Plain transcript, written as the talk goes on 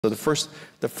So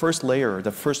the first layer,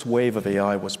 the first wave of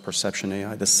AI was perception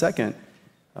AI. The second,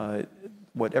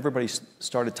 what everybody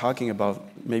started talking about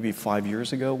maybe 5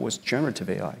 years ago was generative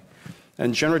AI.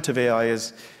 And generative AI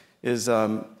is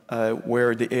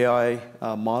where the AI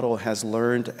model has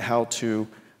learned how to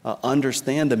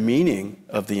understand the meaning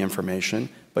of the information,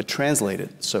 but translate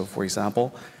it. So for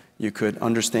example, you could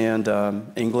understand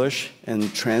English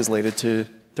and translate it to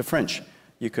French.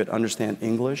 You could understand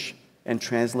English and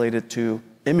translate it to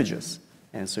images.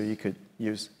 And so you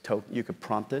could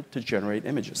prompt it to generate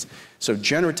images. So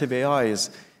generative AI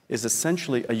is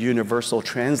essentially a universal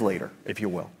translator, if you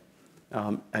will.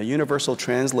 A universal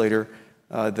translator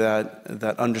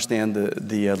that understands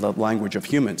the language of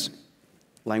humans,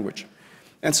 language.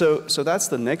 And so that's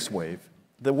the next wave.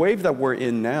 The wave that we're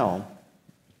in now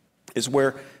is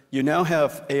where you now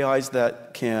have AIs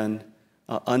that can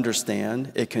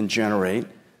understand, it can generate,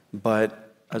 but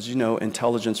as you know,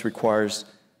 intelligence requires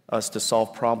us to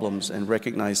solve problems and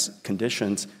recognize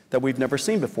conditions that we've never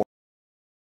seen before.